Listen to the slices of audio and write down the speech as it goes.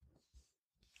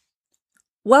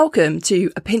Welcome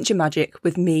to A Pinch of Magic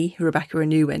with me, Rebecca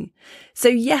Anuwin. So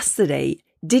yesterday,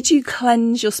 did you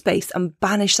cleanse your space and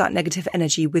banish that negative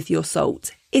energy with your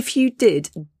salt? If you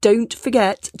did, don't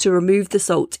forget to remove the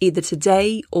salt either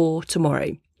today or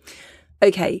tomorrow.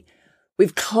 Okay,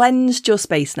 we've cleansed your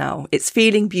space now. It's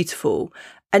feeling beautiful.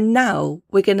 And now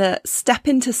we're going to step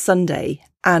into Sunday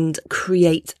and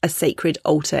create a sacred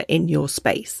altar in your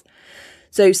space.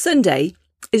 So Sunday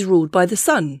is ruled by the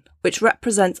sun, which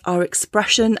represents our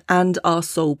expression and our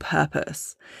soul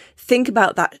purpose. Think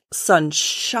about that sun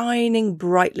shining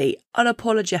brightly,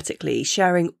 unapologetically,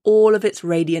 sharing all of its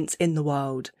radiance in the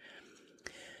world.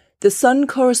 The sun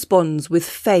corresponds with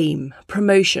fame,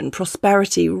 promotion,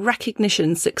 prosperity,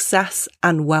 recognition, success,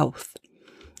 and wealth.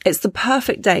 It's the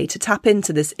perfect day to tap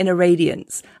into this inner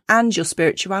radiance and your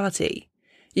spirituality.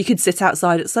 You could sit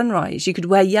outside at sunrise. You could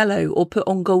wear yellow or put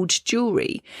on gold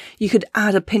jewellery. You could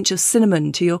add a pinch of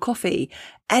cinnamon to your coffee.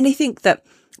 Anything that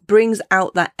brings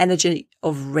out that energy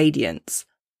of radiance.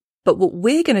 But what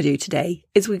we're going to do today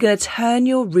is we're going to turn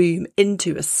your room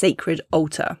into a sacred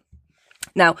altar.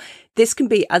 Now, this can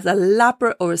be as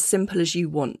elaborate or as simple as you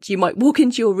want. You might walk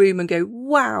into your room and go,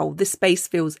 wow, this space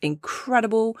feels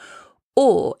incredible.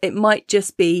 Or it might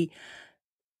just be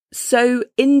so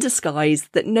in disguise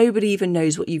that nobody even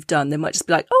knows what you've done. They might just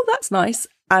be like, oh, that's nice.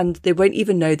 And they won't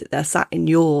even know that they're sat in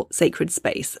your sacred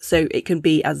space. So it can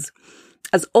be as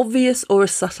obvious or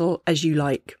as subtle as you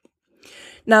like.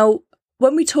 Now,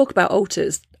 when we talk about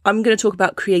altars, I'm going to talk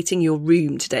about creating your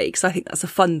room today because I think that's a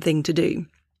fun thing to do.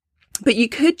 But you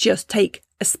could just take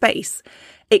a space.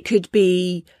 It could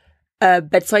be a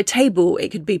bedside table.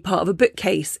 It could be part of a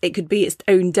bookcase. It could be its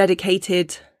own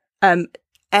dedicated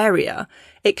area.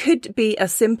 It could be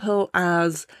as simple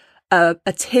as a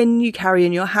tin you carry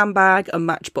in your handbag, a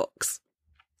matchbox.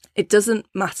 It doesn't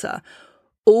matter.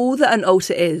 All that an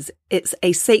altar is, it's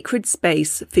a sacred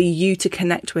space for you to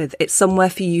connect with. It's somewhere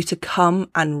for you to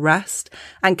come and rest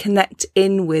and connect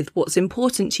in with what's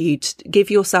important to you, to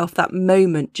give yourself that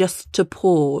moment just to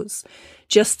pause,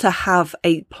 just to have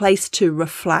a place to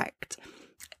reflect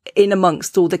in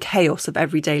amongst all the chaos of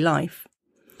everyday life.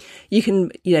 You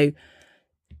can,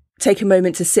 take a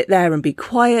moment to sit there and be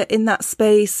quiet in that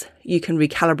space. You can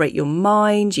recalibrate your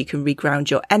mind. You can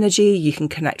reground your energy. You can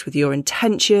connect with your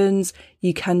intentions.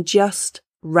 You can just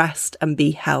rest and be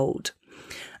held.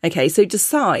 Okay, so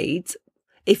decide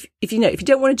if you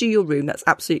don't want to do your room, that's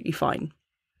absolutely fine.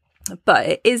 But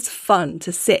it is fun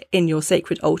to sit in your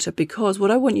sacred altar because what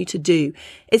I want you to do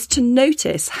is to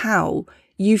notice how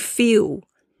you feel,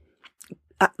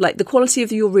 like the quality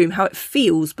of your room, how it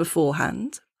feels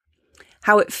beforehand,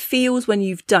 how it feels when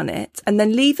you've done it, and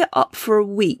then leave it up for a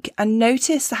week and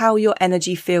notice how your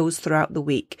energy feels throughout the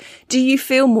week. Do you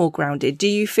feel more grounded? Do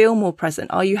you feel more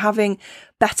present? Are you having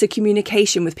better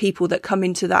communication with people that come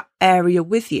into that area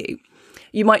with you?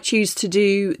 You might choose to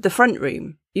do the front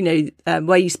room,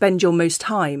 where you spend your most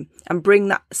time, and bring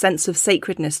that sense of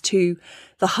sacredness to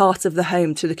the heart of the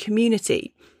home, to the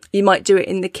community. You might do it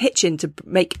in the kitchen to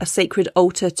make a sacred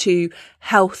altar to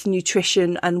health,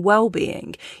 nutrition and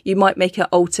well-being. You might make an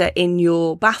altar in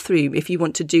your bathroom if you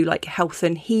want to do like health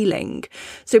and healing.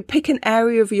 So pick an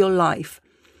area of your life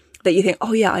that you think,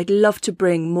 oh yeah, I'd love to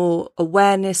bring more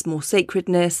awareness, more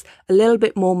sacredness, a little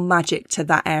bit more magic to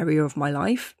that area of my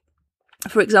life.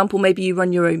 For example, maybe you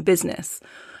run your own business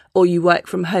or you work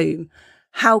from home.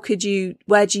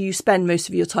 Where do you spend most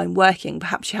of your time working?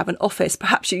 Perhaps you have an office,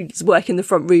 perhaps you just work in the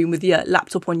front room with your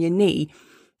laptop on your knee.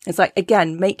 It's like,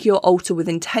 again, make your altar with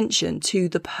intention to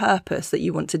the purpose that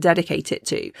you want to dedicate it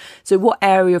to. So what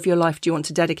area of your life do you want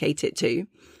to dedicate it to?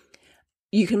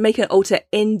 You can make an altar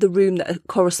in the room that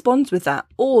corresponds with that,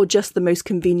 or just the most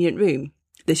convenient room.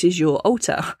 This is your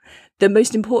altar. The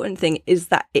most important thing is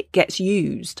that it gets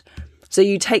used. So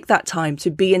you take that time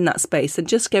to be in that space and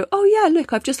just go, oh yeah,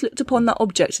 look, I've just looked upon that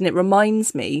object and it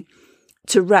reminds me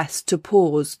to rest, to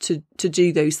pause, to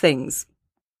do those things.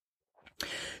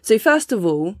 So first of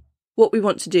all, what we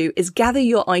want to do is gather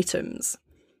your items.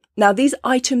 Now, these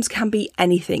items can be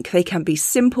anything. They can be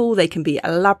simple, they can be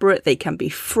elaborate, they can be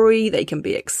free, they can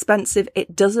be expensive.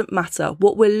 It doesn't matter.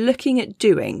 What we're looking at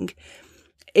doing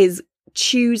is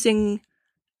choosing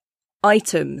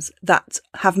items that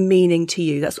have meaning to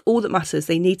you. That's all that matters.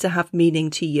 They need to have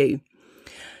meaning to you.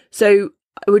 So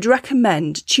I would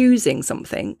recommend choosing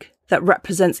something that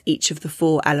represents each of the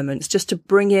 4 elements just to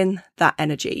bring in that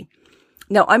energy.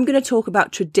 Now, I'm going to talk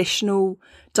about traditional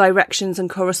directions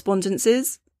and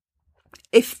correspondences.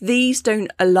 If these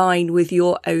don't align with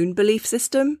your own belief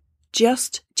system,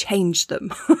 just change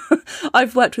them.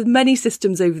 I've worked with many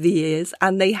systems over the years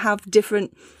and they have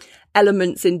different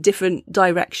elements in different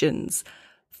directions.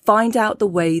 Find out the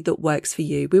way that works for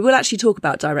you. We will actually talk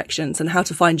about directions and how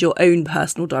to find your own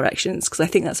personal directions, because I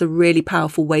think that's a really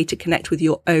powerful way to connect with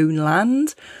your own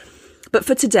land. But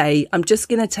for today, I'm just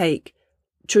going to take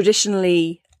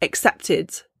traditionally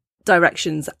accepted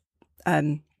directions.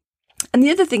 And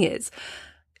the other thing is,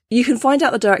 you can find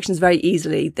out the directions very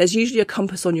easily. There's usually a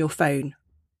compass on your phone.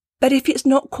 But if it's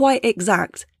not quite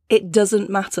exact, it doesn't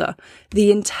matter.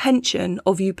 The intention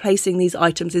of you placing these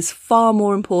items is far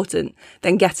more important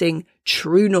than getting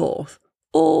true north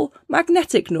or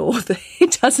magnetic north.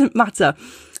 It doesn't matter.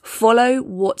 Follow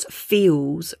what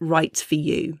feels right for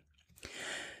you.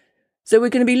 So we're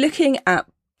going to be looking at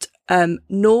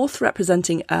north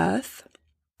representing earth,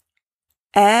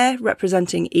 air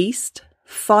representing east,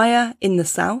 fire in the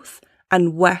south,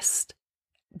 and west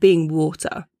being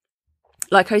water.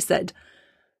 Like I said,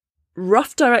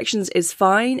 rough directions is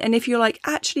fine. And if you're like,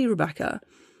 actually, Rebecca,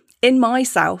 in my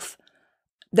south,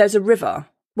 there's a river.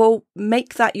 Well,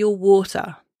 make that your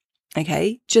water.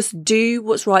 Okay. Just do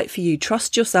what's right for you.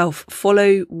 Trust yourself.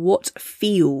 Follow what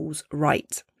feels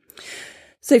right.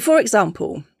 So for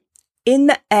example, in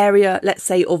the area, let's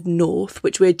say of north,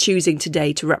 which we're choosing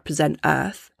today to represent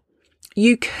earth,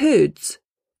 you could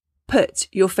put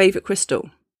your favourite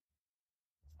crystal.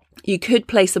 You could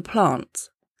place a plant.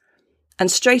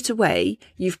 And straight away,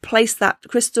 you've placed that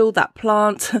crystal, that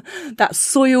plant, that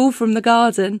soil from the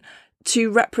garden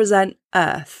to represent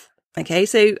earth. Okay,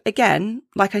 so again,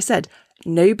 like I said,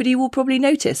 nobody will probably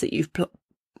notice that you've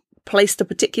placed a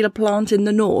particular plant in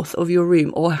the north of your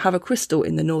room or have a crystal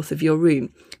in the north of your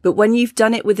room. But when you've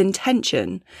done it with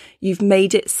intention, you've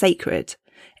made it sacred.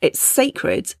 It's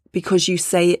sacred because you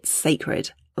say it's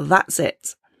sacred. That's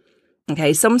it.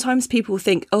 Okay, sometimes people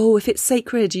think, oh, if it's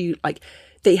sacred,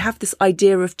 they have this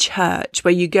idea of church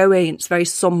where you go in, it's very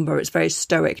somber, it's very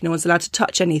stoic, no one's allowed to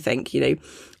touch anything,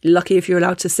 lucky if you're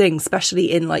allowed to sing,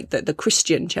 especially in like the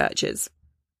Christian churches.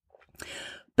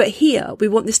 But here we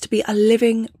want this to be a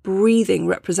living, breathing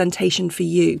representation for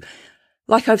you.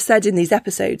 Like I've said in these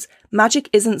episodes, magic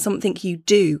isn't something you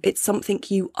do, it's something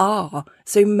you are.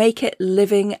 So make it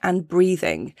living and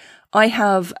breathing. I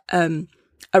have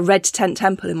a red tent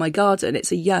temple in my garden,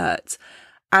 it's a yurt.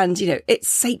 And, it's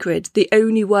sacred. The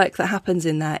only work that happens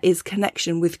in there is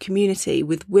connection with community,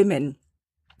 with women.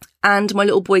 And my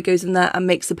little boy goes in there and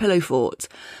makes a pillow fort.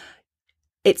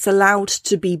 It's allowed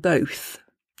to be both.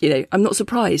 I'm not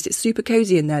surprised. It's super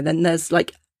cozy in there. Then there's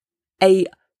like a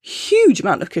huge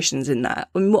amount of cushions in there.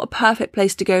 I mean, what a perfect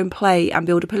place to go and play and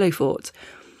build a pillow fort.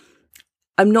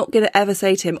 I'm not going to ever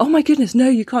say to him, oh my goodness, no,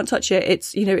 you can't touch it.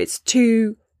 It's, it's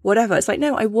too whatever. It's like,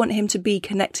 no, I want him to be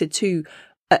connected to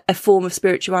a form of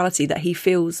spirituality that he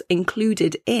feels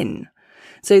included in.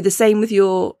 So the same with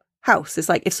your house. It's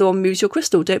like if someone moves your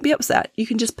crystal, don't be upset. You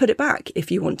can just put it back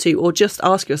if you want to, or just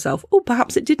ask yourself, oh,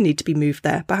 perhaps it did need to be moved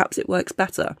there. Perhaps it works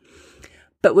better.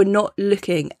 But we're not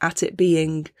looking at it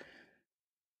being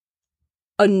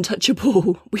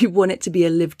untouchable. We want it to be a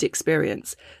lived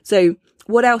experience. So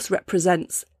what else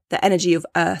represents the energy of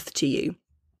earth to you?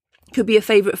 Could be a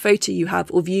favourite photo you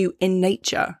have of you in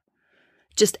nature.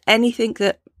 Just anything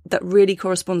that really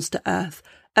corresponds to earth.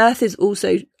 Earth is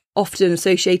also often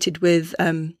associated with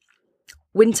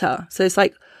winter. So it's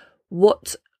like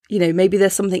maybe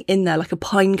there's something in there like a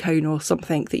pine cone or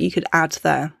something that you could add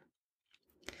there.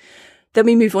 Then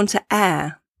we move on to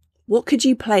air. What could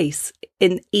you place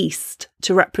in east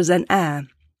to represent air?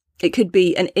 It could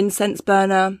be an incense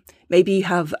burner. Maybe you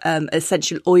have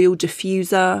essential oil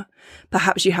diffuser.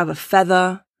 Perhaps you have a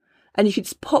feather. And you could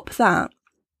just pop that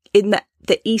in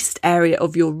the east area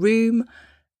of your room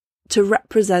to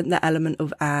represent the element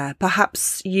of air.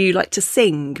 Perhaps you like to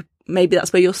sing. Maybe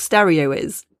that's where your stereo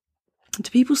is. Do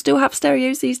people still have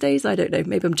stereos these days? I don't know.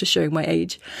 Maybe I'm just showing my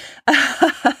age.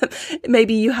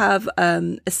 Maybe you have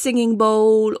a singing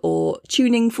bowl or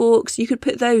tuning forks. You could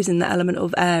put those in the element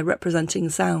of air representing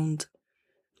sound.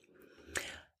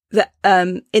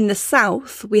 In the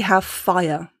south, we have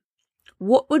fire.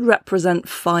 What would represent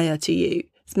fire to you?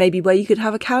 It's maybe where you could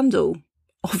have a candle.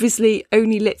 Obviously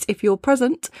only lit if you're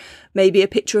present. Maybe a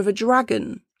picture of a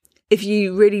dragon. If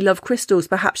you really love crystals,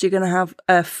 perhaps you're going to have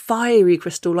a fiery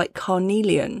crystal like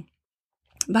carnelian.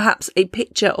 Perhaps a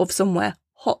picture of somewhere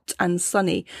hot and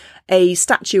sunny, a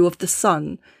statue of the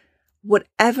sun.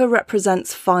 Whatever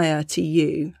represents fire to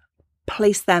you,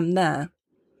 place them there.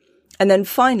 And then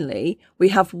finally, we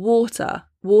have water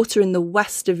in the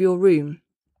west of your room.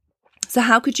 So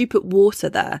how could you put water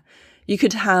there? You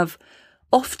could have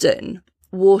often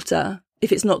water,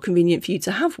 if it's not convenient for you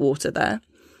to have water there,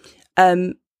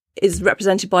 is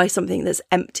represented by something that's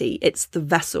empty. It's the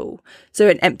vessel. So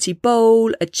an empty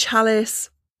bowl, a chalice,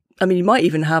 I mean, you might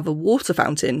even have a water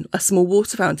fountain, a small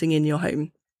water fountain in your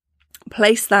home.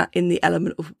 Place that in the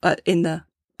element of, in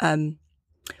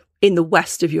the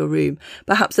west of your room.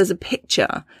 Perhaps there's a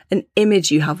picture, an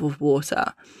image you have of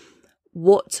water.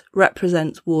 What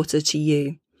represents water to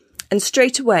you? And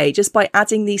straight away, just by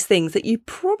adding these things that you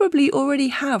probably already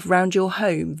have around your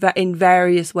home in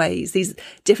various ways, these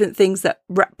different things that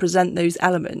represent those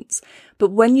elements.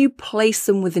 But when you place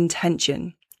them with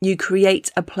intention, you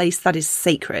create a place that is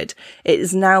sacred. It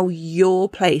is now your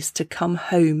place to come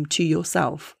home to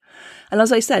yourself. And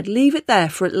as I said, leave it there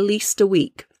for at least a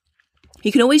week.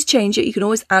 You can always change it. You can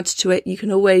always add to it. You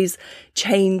can always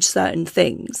change certain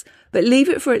things, but leave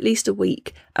it for at least a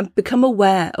week and become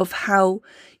aware of how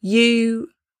you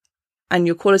and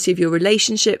your quality of your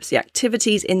relationships, the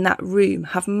activities in that room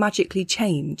have magically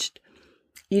changed.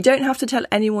 You don't have to tell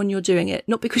anyone you're doing it,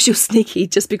 not because you're sneaky,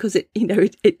 just because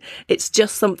it's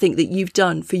just something that you've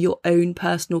done for your own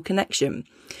personal connection.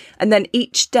 And then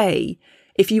each day,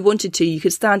 if you wanted to, you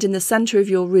could stand in the center of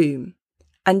your room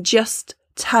and just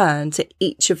turn to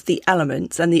each of the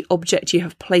elements and the object you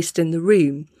have placed in the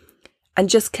room and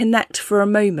just connect for a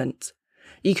moment.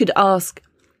 You could ask,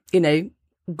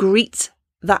 greet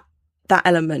that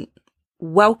element,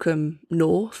 welcome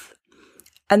North.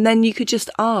 And then you could just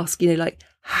ask,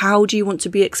 how do you want to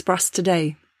be expressed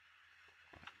today?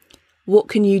 What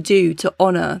can you do to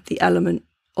honour the element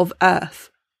of Earth?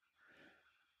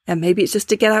 And maybe it's just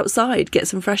to get outside, get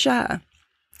some fresh air,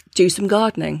 do some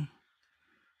gardening,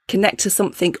 connect to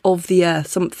something of the earth,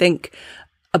 something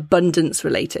abundance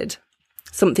related,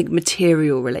 something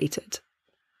material related.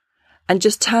 And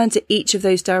just turn to each of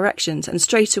those directions, and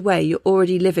straight away you're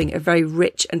already living a very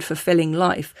rich and fulfilling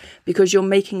life, because you're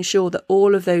making sure that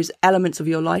all of those elements of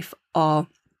your life are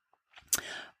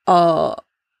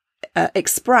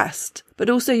expressed, but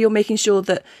also you're making sure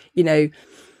that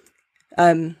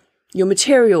your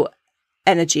material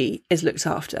energy is looked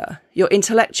after, your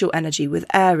intellectual energy with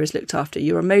air is looked after,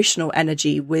 your emotional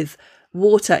energy with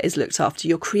water is looked after,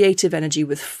 your creative energy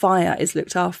with fire is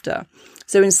looked after.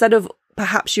 So instead of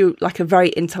perhaps you're like a very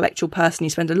intellectual person, you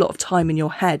spend a lot of time in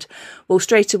your head, well,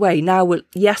 straight away now we're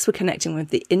connecting with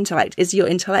the intellect. Is your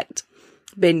intellect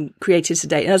been created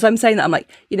today? And as I'm saying that, I'm like,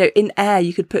 in air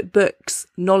you could put books,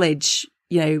 knowledge,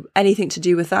 anything to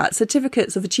do with that,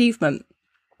 certificates of achievement.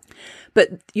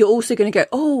 But you're also going to go,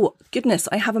 oh, goodness,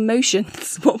 I have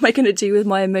emotions. What am I going to do with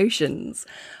my emotions?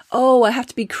 Oh, I have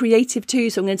to be creative too.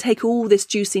 So I'm going to take all this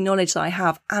juicy knowledge that I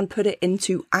have and put it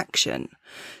into action.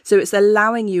 So it's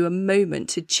allowing you a moment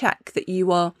to check that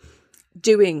you are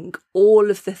doing all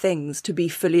of the things to be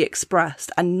fully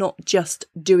expressed and not just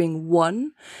doing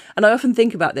one. And I often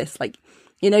think about this,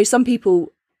 some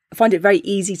people find it very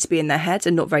easy to be in their head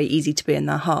and not very easy to be in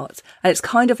their heart. And it's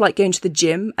kind of like going to the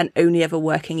gym and only ever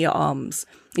working your arms.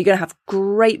 You're going to have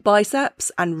great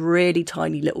biceps and really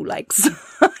tiny little legs.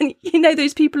 And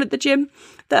those people at the gym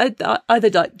that are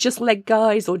either just leg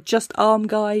guys or just arm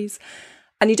guys.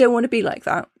 And you don't want to be like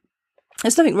that.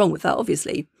 There's nothing wrong with that,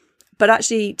 obviously. But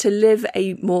actually, to live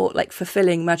a more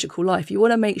fulfilling, magical life, you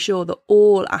want to make sure that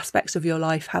all aspects of your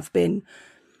life have been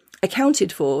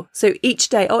accounted for. So each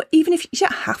day, or even if you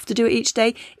don't have to do it each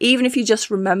day, even if you just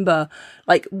remember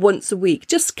once a week,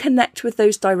 just connect with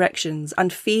those directions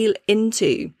and feel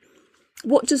into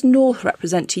what does North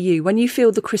represent to you. When you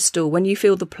feel the crystal, when you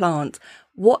feel the plant,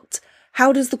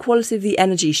 how does the quality of the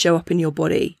energy show up in your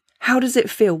body? How does it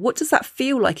feel? What does that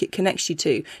feel like it connects you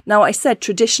to? Now, I said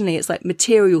traditionally it's like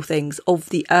material things of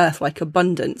the earth, like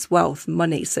abundance, wealth,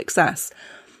 money, success.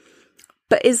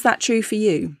 But is that true for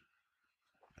you?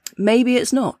 Maybe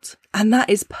it's not. And that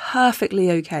is perfectly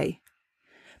okay.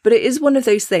 But it is one of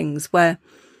those things where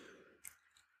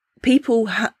people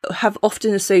have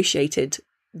often associated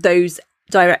those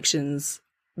directions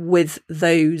with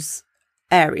those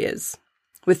areas,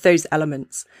 with those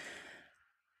elements.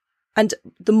 And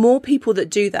the more people that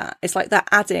do that, it's like they're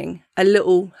adding a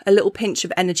little pinch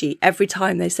of energy every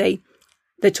time they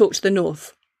talk to the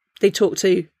North, they talk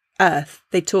to Earth,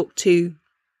 they talk to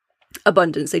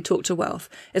abundance, they talk to wealth.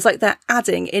 It's like they're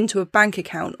adding into a bank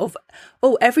account of,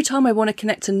 every time I want to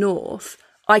connect to North,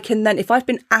 I can then, if I've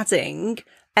been adding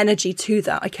energy to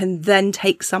that, I can then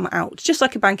take some out, just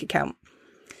like a bank account.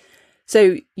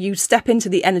 So you step into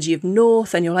the energy of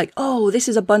North and you're like, this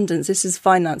is abundance, this is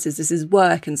finances, this is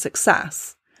work and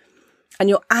success. And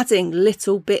you're adding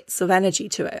little bits of energy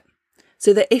to it.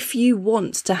 So that if you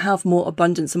want to have more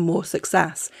abundance and more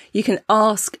success, you can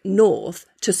ask North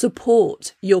to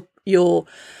support your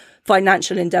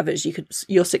financial endeavours,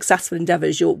 your successful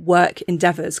endeavours, your work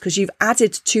endeavours, because you've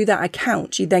added to that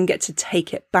account, you then get to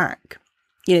take it back.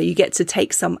 You get to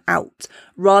take some out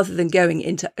rather than going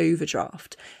into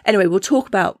overdraft. Anyway,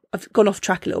 I've gone off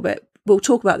track a little bit. We'll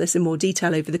talk about this in more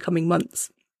detail over the coming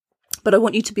months. But I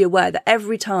want you to be aware that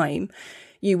every time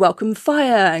you welcome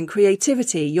fire and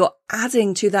creativity, you're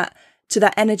adding to that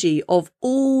energy of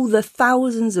all the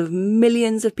thousands of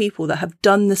millions of people that have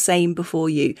done the same before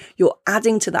you. You're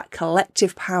adding to that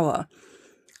collective power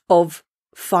of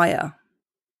fire.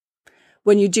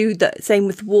 When you do the same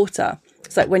with water,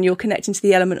 it's like when you're connecting to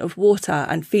the element of water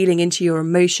and feeling into your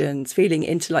emotions, feeling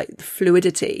into like the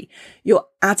fluidity, you're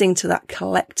adding to that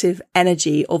collective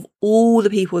energy of all the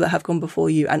people that have gone before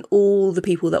you and all the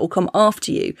people that will come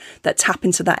after you that tap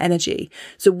into that energy.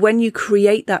 So when you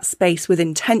create that space with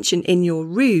intention in your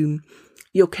room,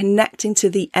 you're connecting to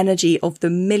the energy of the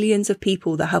millions of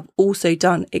people that have also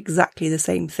done exactly the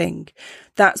same thing.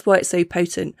 That's why it's so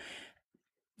potent.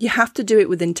 You have to do it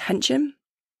with intention.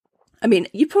 I mean,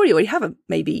 you probably already have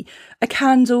maybe a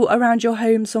candle around your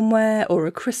home somewhere, or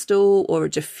a crystal or a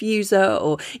diffuser,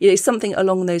 or, something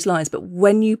along those lines. But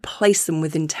when you place them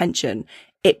with intention,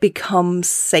 it becomes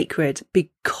sacred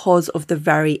because of the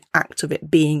very act of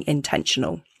it being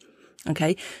intentional.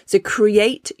 Okay. So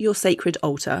create your sacred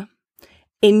altar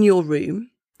in your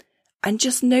room and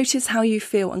just notice how you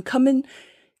feel, and come and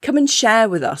share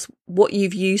with us what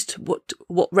you've used,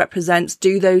 what represents.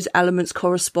 Do those elements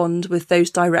correspond with those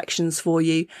directions for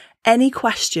you? Any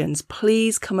questions,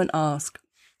 please come and ask.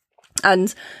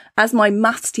 And as my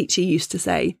maths teacher used to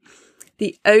say,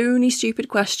 the only stupid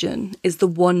question is the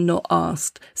one not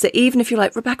asked. So even if you're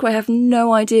like, Rebecca, I have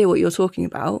no idea what you're talking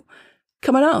about,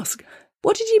 come and ask.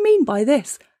 What did you mean by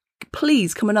this?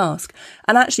 Please come and ask.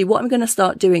 And actually what I'm going to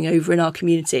start doing over in our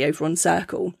community over on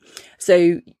Circle,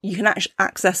 so you can actually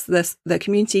access the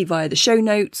community via the show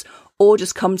notes, or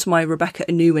just come to my Rebecca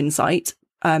Anuwen site.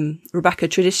 Rebecca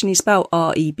traditionally spelled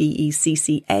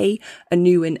REBECCA,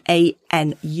 Anuwen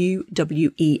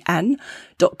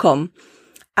ANUWEN.com,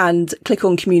 and click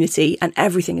on community, and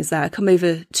everything is there. Come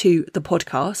over to the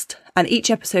podcast, and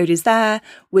each episode is there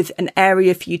with an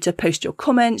area for you to post your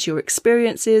comments, your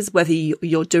experiences, whether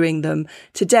you're doing them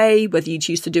today, whether you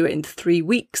choose to do it in 3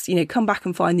 weeks. Come back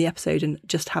and find the episode and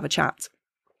just have a chat.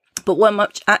 But what I'm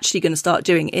actually going to start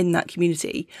doing in that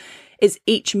community is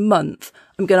each month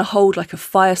I'm going to hold like a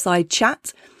fireside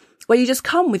chat where you just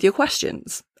come with your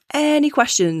questions, any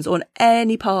questions on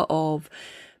any part of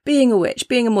being a witch,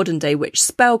 being a modern day witch,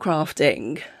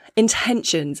 spellcrafting,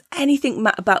 intentions, anything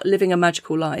about living a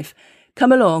magical life.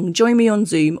 Come along, join me on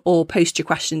Zoom, or post your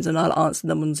questions and I'll answer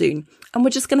them on Zoom. And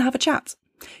we're just going to have a chat.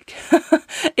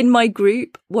 In my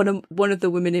group, one of the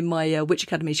women in my witch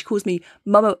academy, she calls me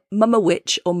Mama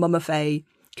Witch or Mama Fae.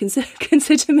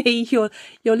 Consider me your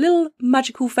little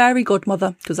magical fairy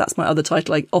godmother, because that's my other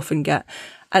title I often get.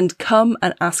 And come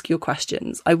and ask your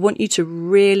questions. I want you to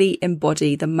really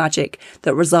embody the magic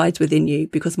that resides within you,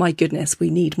 because my goodness, we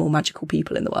need more magical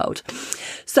people in the world.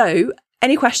 So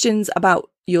any questions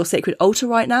about your sacred altar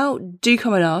right now, do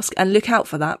come and ask, and look out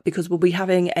for that, because we'll be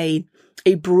having a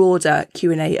broader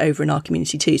Q&A over in our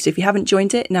community too. So if you haven't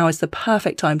joined it, now is the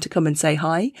perfect time to come and say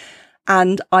hi.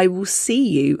 And I will see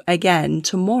you again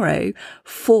tomorrow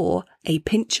for a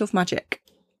pinch of magic.